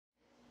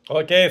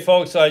Okay,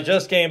 folks, I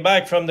just came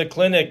back from the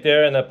clinic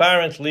there, and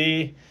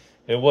apparently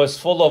it was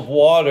full of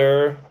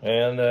water.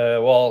 And,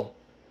 well,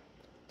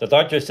 the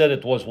doctor said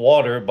it was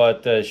water,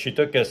 but she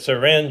took a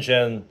syringe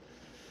and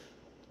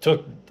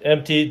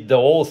emptied the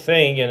whole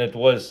thing, and it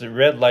was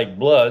red like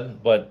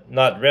blood, but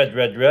not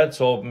red.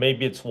 So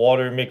maybe it's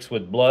water mixed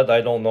with blood. I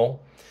don't know.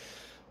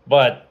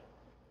 But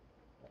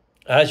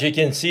as you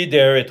can see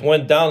there, it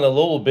went down a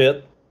little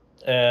bit,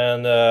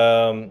 and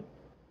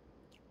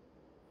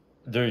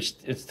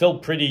it's still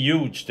pretty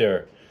huge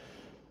there.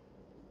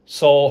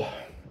 So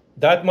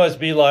that must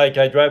be like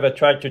I drive a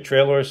tractor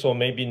trailer, so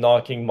maybe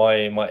knocking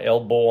my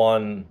elbow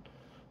on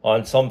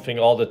something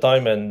all the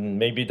time, and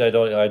maybe I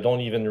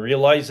don't even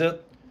realize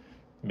it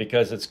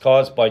because it's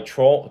caused by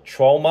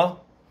trauma.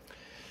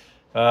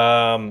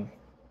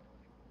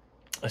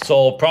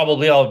 So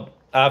probably I'll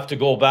have to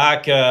go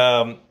back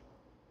a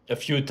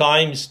few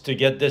times to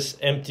get this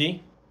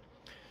empty.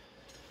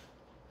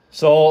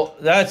 So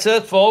that's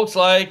it, folks.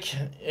 Like,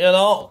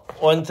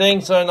 when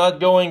things are not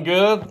going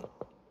good,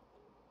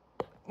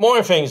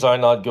 more things are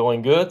not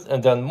going good,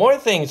 and then more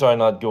things are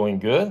not going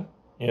good.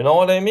 You know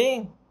what I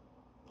mean?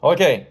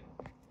 Okay.